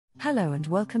Hello and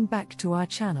welcome back to our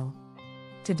channel.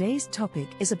 Today's topic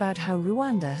is about how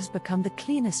Rwanda has become the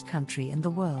cleanest country in the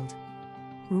world.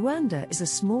 Rwanda is a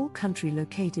small country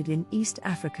located in East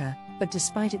Africa, but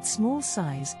despite its small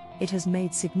size, it has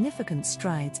made significant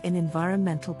strides in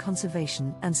environmental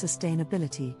conservation and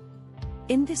sustainability.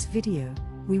 In this video,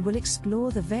 we will explore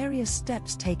the various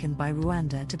steps taken by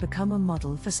Rwanda to become a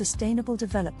model for sustainable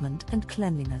development and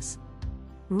cleanliness.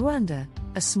 Rwanda,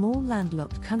 a small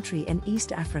landlocked country in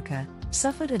East Africa,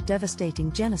 suffered a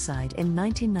devastating genocide in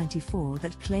 1994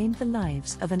 that claimed the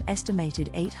lives of an estimated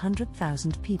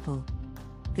 800,000 people.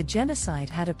 The genocide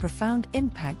had a profound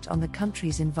impact on the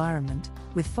country's environment,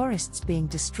 with forests being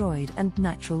destroyed and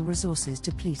natural resources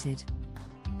depleted.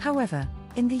 However,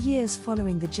 in the years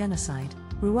following the genocide,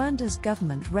 Rwanda's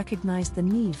government recognized the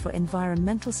need for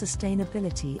environmental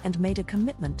sustainability and made a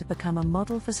commitment to become a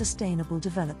model for sustainable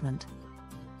development.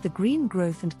 The Green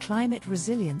Growth and Climate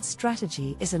Resilience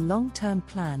Strategy is a long-term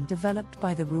plan developed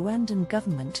by the Rwandan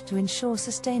government to ensure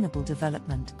sustainable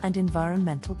development and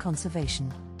environmental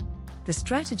conservation. The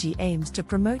strategy aims to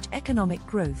promote economic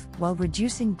growth while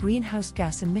reducing greenhouse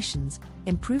gas emissions,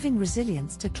 improving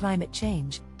resilience to climate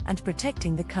change, and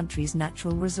protecting the country's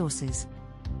natural resources.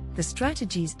 The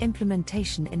strategy's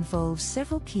implementation involves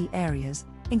several key areas,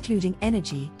 including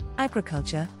energy,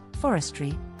 agriculture,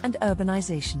 forestry, and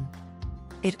urbanization.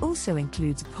 It also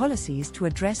includes policies to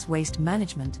address waste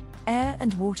management, air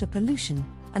and water pollution,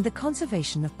 and the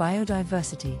conservation of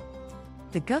biodiversity.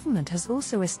 The government has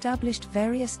also established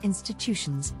various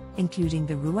institutions, including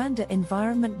the Rwanda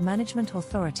Environment Management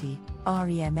Authority,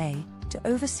 REMA, to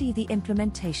oversee the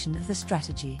implementation of the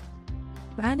strategy.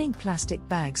 Banning plastic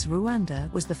bags.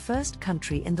 Rwanda was the first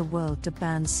country in the world to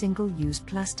ban single-use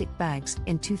plastic bags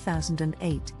in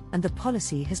 2008, and the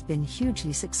policy has been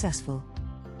hugely successful.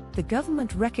 The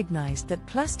government recognized that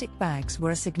plastic bags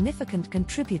were a significant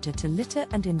contributor to litter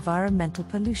and environmental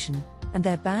pollution, and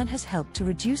their ban has helped to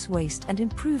reduce waste and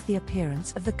improve the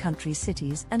appearance of the country's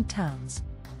cities and towns.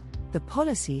 The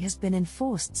policy has been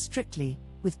enforced strictly,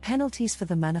 with penalties for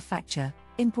the manufacture,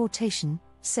 importation,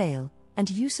 sale, and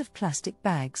use of plastic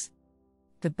bags.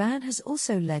 The ban has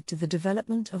also led to the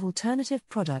development of alternative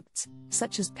products,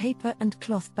 such as paper and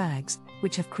cloth bags,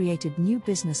 which have created new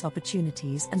business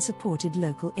opportunities and supported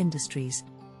local industries.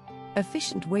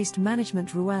 Efficient waste management.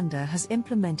 Rwanda has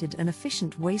implemented an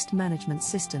efficient waste management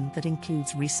system that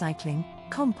includes recycling,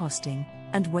 composting,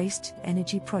 and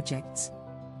waste-to-energy projects.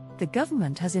 The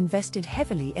government has invested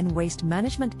heavily in waste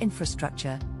management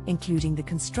infrastructure, including the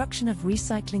construction of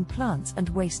recycling plants and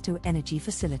waste-to-energy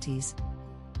facilities.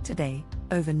 Today,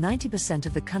 over 90%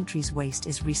 of the country's waste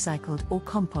is recycled or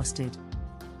composted.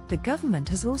 The government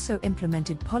has also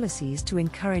implemented policies to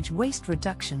encourage waste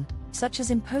reduction, such as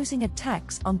imposing a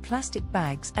tax on plastic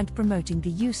bags and promoting the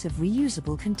use of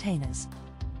reusable containers.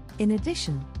 In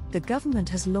addition, the government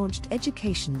has launched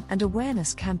education and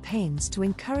awareness campaigns to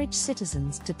encourage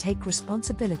citizens to take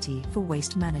responsibility for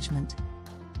waste management.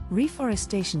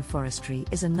 Reforestation. Forestry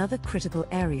is another critical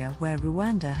area where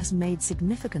Rwanda has made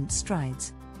significant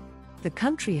strides. The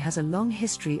country has a long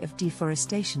history of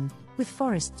deforestation, with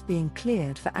forests being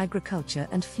cleared for agriculture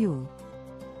and fuel.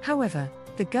 However,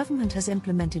 the government has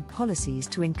implemented policies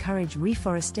to encourage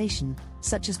reforestation,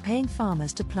 such as paying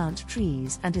farmers to plant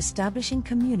trees and establishing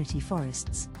community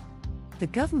forests. The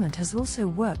government has also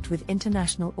worked with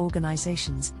international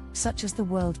organizations, such as the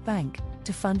World Bank,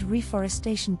 to fund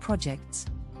reforestation projects.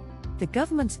 The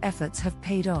government's efforts have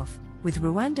paid off, with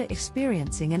Rwanda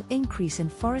experiencing an increase in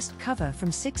forest cover from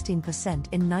 16%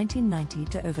 in 1990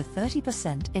 to over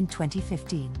 30% in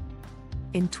 2015.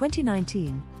 In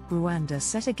 2019, Rwanda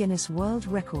set a Guinness World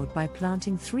Record by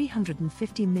planting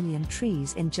 350 million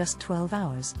trees in just 12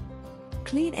 hours.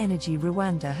 Clean energy.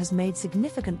 Rwanda has made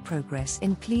significant progress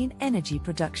in clean energy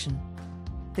production.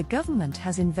 The government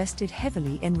has invested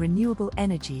heavily in renewable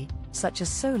energy, such as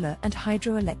solar and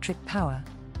hydroelectric power.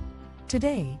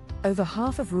 Today, over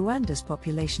half of Rwanda's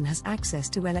population has access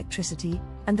to electricity,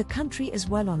 and the country is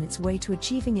well on its way to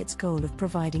achieving its goal of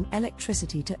providing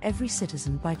electricity to every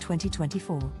citizen by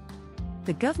 2024.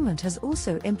 The government has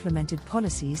also implemented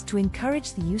policies to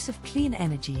encourage the use of clean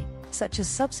energy, such as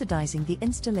subsidizing the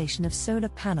installation of solar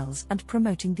panels and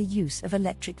promoting the use of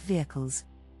electric vehicles.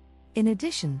 In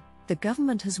addition, the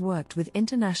government has worked with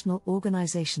international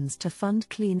organizations to fund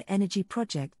clean energy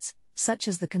projects, such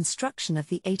as the construction of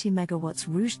the 80 MW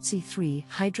Rujtsi 3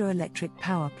 hydroelectric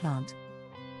power plant.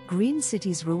 Green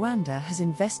cities. Rwanda has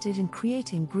invested in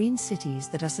creating green cities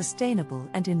that are sustainable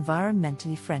and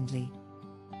environmentally friendly.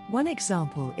 One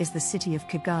example is the city of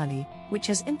Kigali, which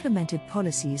has implemented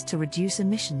policies to reduce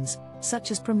emissions,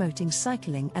 such as promoting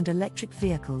cycling and electric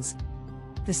vehicles.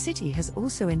 The city has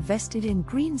also invested in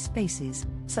green spaces,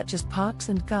 such as parks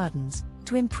and gardens,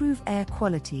 to improve air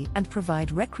quality and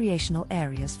provide recreational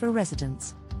areas for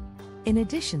residents. In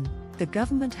addition, the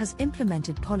government has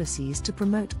implemented policies to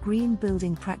promote green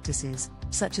building practices,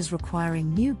 such as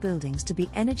requiring new buildings to be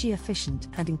energy efficient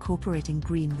and incorporating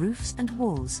green roofs and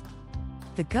walls.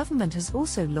 The government has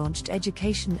also launched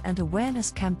education and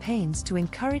awareness campaigns to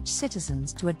encourage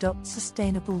citizens to adopt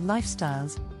sustainable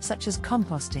lifestyles, such as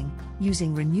composting,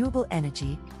 using renewable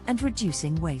energy, and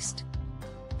reducing waste.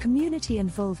 Community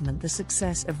involvement. The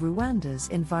success of Rwanda's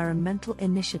environmental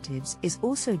initiatives is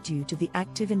also due to the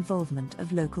active involvement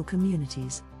of local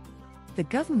communities. The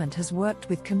government has worked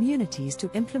with communities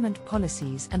to implement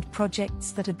policies and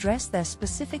projects that address their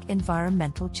specific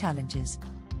environmental challenges.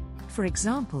 For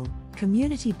example,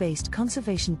 community-based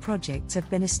conservation projects have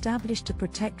been established to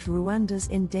protect Rwanda's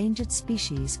endangered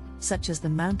species, such as the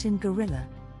mountain gorilla.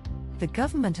 The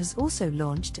government has also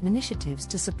launched initiatives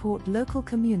to support local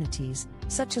communities,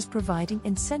 such as providing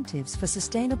incentives for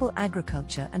sustainable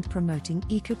agriculture and promoting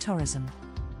ecotourism.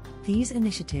 These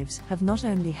initiatives have not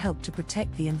only helped to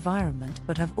protect the environment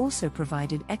but have also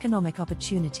provided economic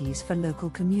opportunities for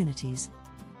local communities.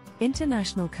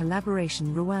 International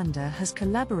collaboration. Rwanda has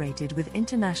collaborated with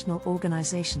international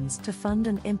organizations to fund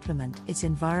and implement its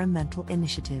environmental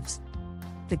initiatives.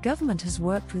 The government has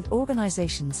worked with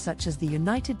organizations such as the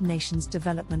United Nations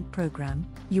Development Programme,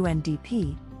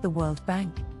 UNDP, the World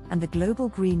Bank, and the Global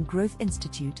Green Growth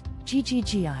Institute,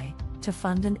 GGGI, to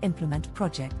fund and implement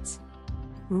projects.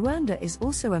 Rwanda is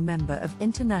also a member of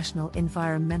international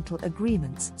environmental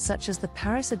agreements such as the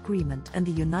Paris Agreement and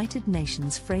the United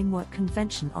Nations Framework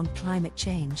Convention on Climate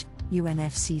Change,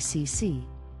 UNFCCC.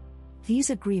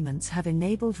 These agreements have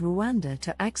enabled Rwanda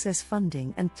to access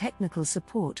funding and technical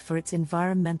support for its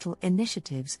environmental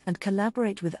initiatives and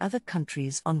collaborate with other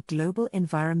countries on global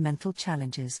environmental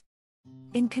challenges.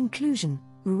 In conclusion,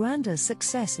 Rwanda's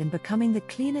success in becoming the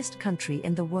cleanest country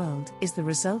in the world is the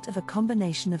result of a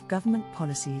combination of government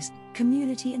policies,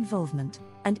 community involvement,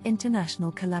 and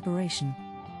international collaboration.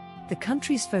 The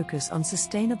country's focus on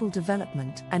sustainable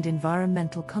development and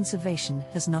environmental conservation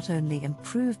has not only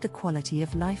improved the quality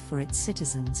of life for its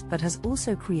citizens but has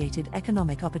also created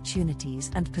economic opportunities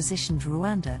and positioned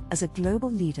Rwanda as a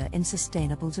global leader in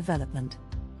sustainable development.